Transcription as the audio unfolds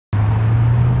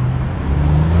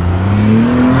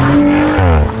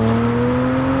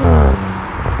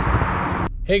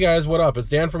Hey guys, what up? It's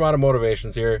Dan from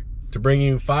AutoMotivationZ here to bring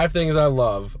you 5 things I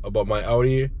love about my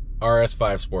Audi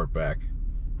RS5 Sportback.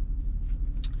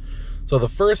 So the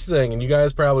first thing, and you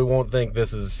guys probably won't think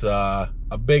this is a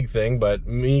big thing, but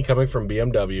me coming from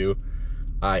BMW,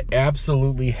 I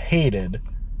absolutely hated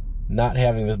not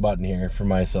having this button here for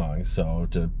my songs. So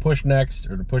to push next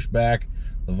or to push back,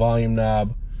 the volume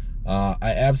knob, I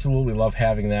absolutely love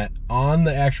having that on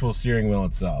the actual steering wheel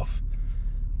itself.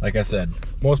 Like I said,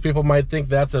 most people might think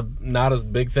that's not as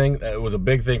big thing. It was a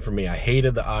big thing for me. I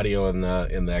hated the audio in the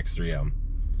X3M.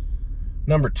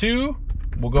 Number 2,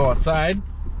 we'll go outside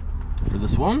for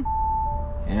this one.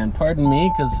 And pardon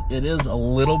me, because it is a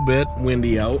little bit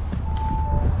windy out.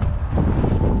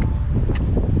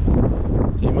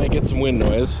 So you might get some wind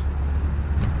noise.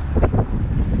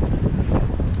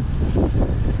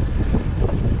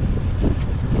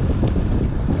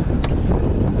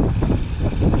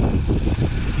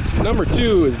 Number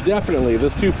 2 is definitely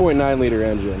this 2.9 liter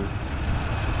engine.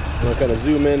 I'll kind of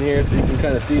zoom in here so you can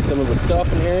kind of see some of the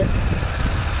stuff in here.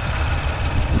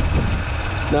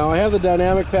 Now I have the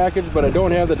dynamic package, but I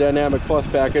don't have the dynamic plus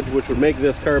package, which would make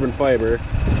this carbon fiber.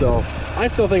 So I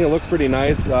still think it looks pretty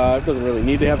nice. It doesn't really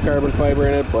need to have carbon fiber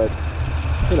in it, but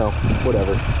you know,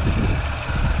 whatever.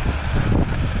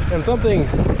 And something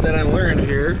that I learned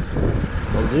here,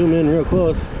 I'll zoom in real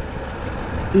close.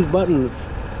 These buttons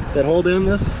that hold in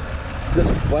this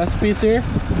plastic piece here,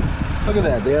 look at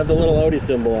that, they have the little Audi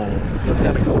symbol on it. That's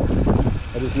kind of cool.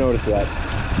 I just noticed that.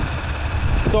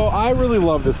 So I really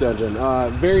love this engine.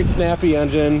 Very snappy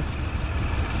engine.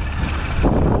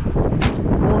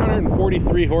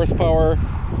 443 horsepower,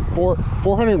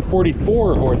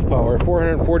 444 horsepower,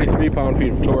 443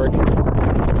 pound-feet of torque.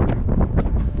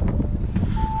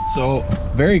 So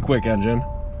very quick engine.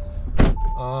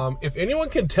 If anyone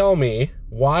can tell me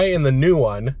why in the new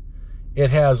one it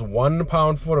has 1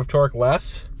 pound-foot of torque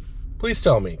less, please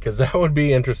tell me, because that would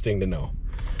be interesting to know.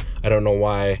 I don't know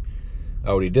why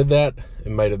Audi did that.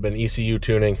 It might have been ECU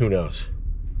tuning, who knows.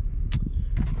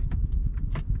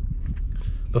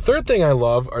 The third thing I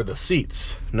love are the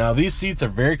seats. Now these seats are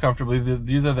very comfortable.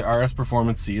 These are the RS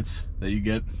Performance seats that you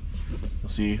get. You'll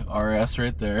see RS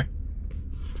right there.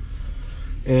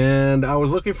 And I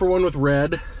was looking for one with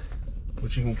red,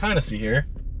 which you can kind of see here.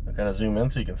 I'll kind of zoom in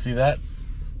so you can see that,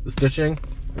 the stitching.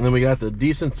 And then we got the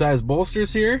decent sized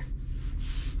bolsters here.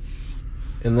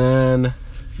 And then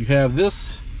you have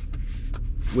this,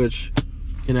 which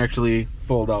can actually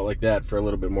fold out like that for a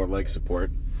little bit more leg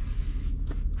support.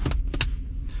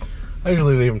 I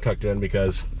usually leave them tucked in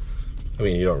because, I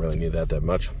mean, you don't really need that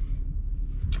much.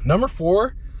 Number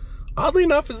 4, oddly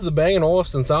enough, is the Bang &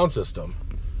 Olufsen sound system.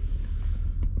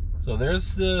 So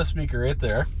there's the speaker right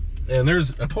there. And there's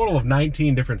a total of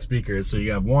 19 different speakers. So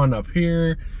you have one up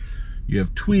here, you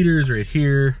have tweeters right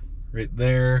here, right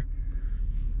there,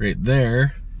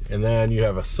 and then you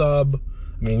have a sub.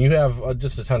 I mean, you have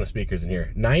just a ton of speakers in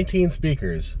here. 19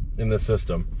 speakers in this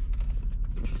system.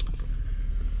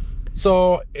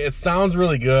 So it sounds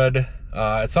really good.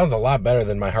 It sounds a lot better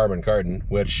than my Harman Kardon,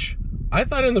 which I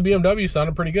thought in the BMW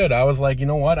sounded pretty good. I was like, you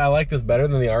know what? I like this better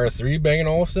than the RS3 Bang &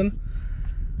 Olufsen.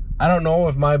 I don't know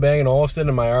if my Bang & Olufsen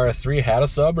and my RS3 had a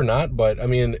sub or not, but I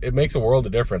mean, it makes a world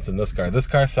of difference in this car. This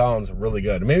car sounds really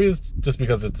good. Maybe it's just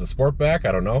because it's a Sportback,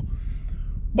 I don't know.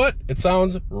 But it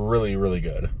sounds really, really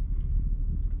good.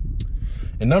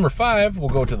 And number 5, we'll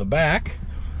go to the back,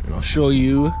 and I'll show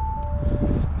you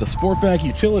the Sportback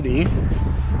utility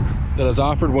that is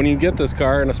offered when you get this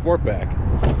car in a Sportback.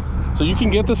 So you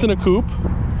can get this in a coupe.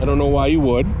 I don't know why you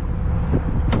would,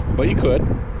 but you could.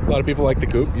 A lot of people like the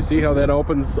coupe. You see how that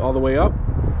opens all the way up?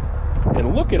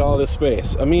 And look at all this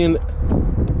space. I mean,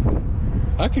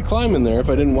 I could climb in there if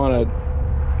I didn't want to,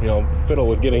 you know, fiddle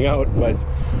with getting out, but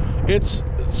it's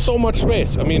so much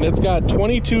space. I mean, it's got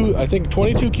 22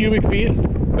 cubic feet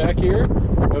back here.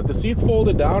 With the seats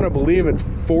folded down, I believe it's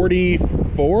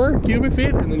 44 cubic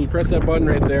feet, and then you press that button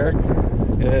right there,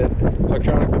 and it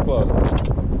electronically closes.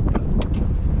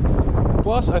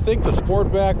 Plus, I think the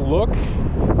Sportback look,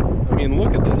 I mean,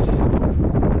 look at this.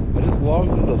 I just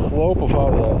love the slope of how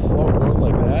the slope goes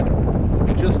like that.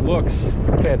 It just looks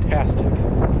fantastic.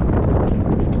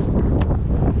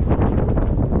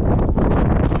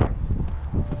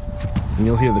 And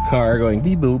you'll hear the car going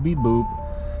beep boop, beep boop.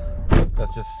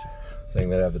 That's just saying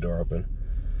that I have the door open.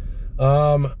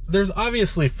 There's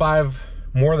obviously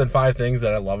more than 5 things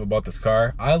that I love about this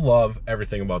car. I love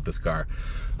everything about this car.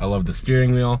 I love the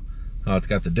steering wheel. It's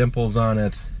got the dimples on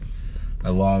it. I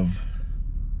love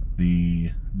the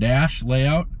dash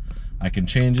layout. I can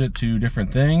change it to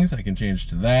different things. I can change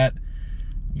to that.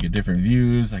 You get different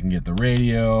views. I can get the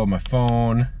radio, my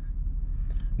phone.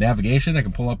 navigation. I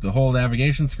can pull up the whole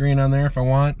navigation screen on there if I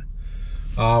want.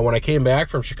 When I came back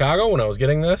from Chicago, when I was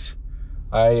getting this,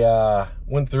 I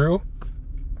went through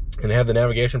and had the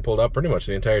navigation pulled up pretty much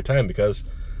the entire time because,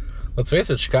 let's face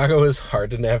it, Chicago is hard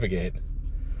to navigate.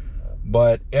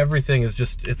 But everything is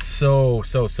just, it's so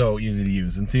easy to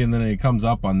use. And see, and then it comes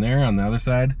up on there on the other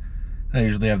side. I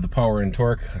usually have the power and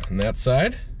torque on that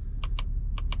side.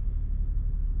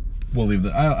 We'll leave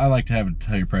the, I like to have a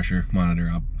tire pressure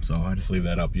monitor up, so I just leave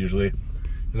that up usually.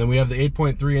 And then we have the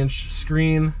 8.3-inch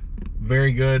screen.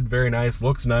 Very good, very nice,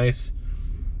 looks nice.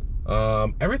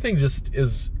 Everything just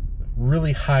is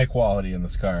really high quality in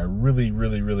this car. I really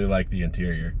like the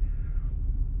interior.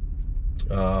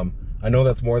 I know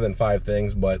that's more than 5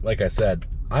 things, but like I said,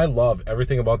 I love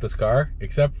everything about this car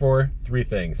except for 3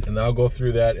 things. And I'll go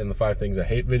through that in the 5 things I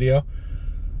hate video,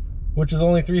 which is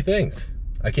only 3 things.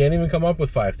 I can't even come up with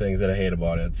 5 things that I hate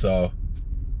about it, so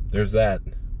there's that.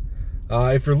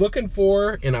 If you're looking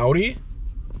for an Audi,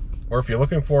 or if you're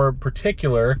looking for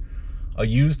a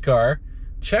used car,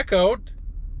 check out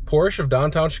Porsche of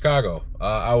Downtown Chicago.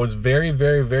 I was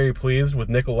very pleased with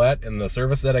Nicalette and the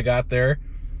service that I got there.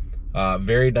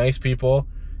 Very nice people,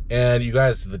 and you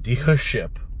guys, the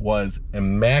dealership was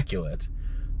immaculate.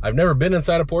 I've never been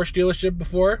inside a Porsche dealership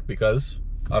before because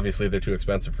obviously they're too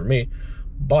expensive for me,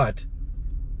 but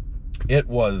it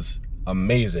was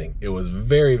amazing. It was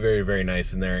very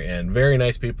nice in there, and very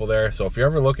nice people there. So if you're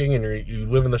ever looking and you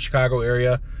live in the Chicago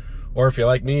area, or if you're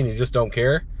like me and you just don't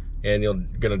care and you're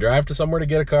gonna drive to somewhere to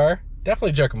get a car,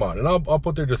 definitely check them out. And I'll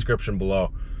put their description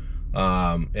below,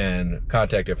 and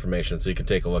contact information so you can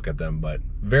take a look at them. But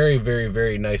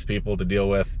very nice people to deal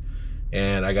with,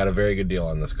 and I got a very good deal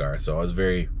on this car, so I was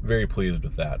very pleased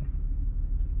with that.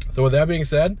 So with that being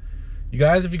said, you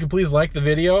guys, if you could please like the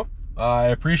video, I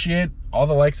appreciate all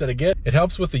the likes that I get. It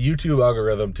helps with the YouTube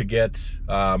algorithm to get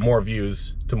more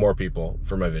views to more people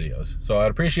for my videos. So I'd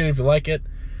appreciate it if you like it.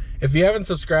 If you haven't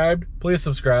subscribed, please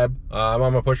subscribe. I'm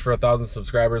on my push for 1,000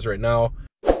 subscribers right now.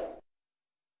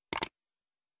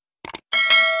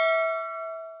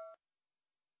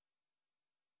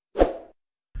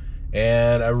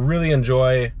 And I really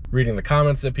enjoy reading the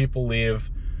comments that people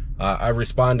leave. I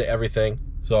respond to everything.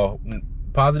 So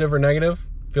positive or negative,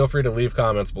 feel free to leave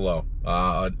comments below.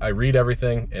 I read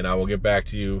everything and I will get back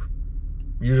to you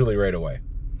usually right away.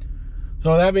 So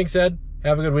with that being said,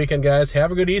 have a good weekend, guys.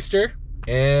 Have a good Easter,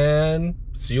 and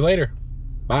see you later.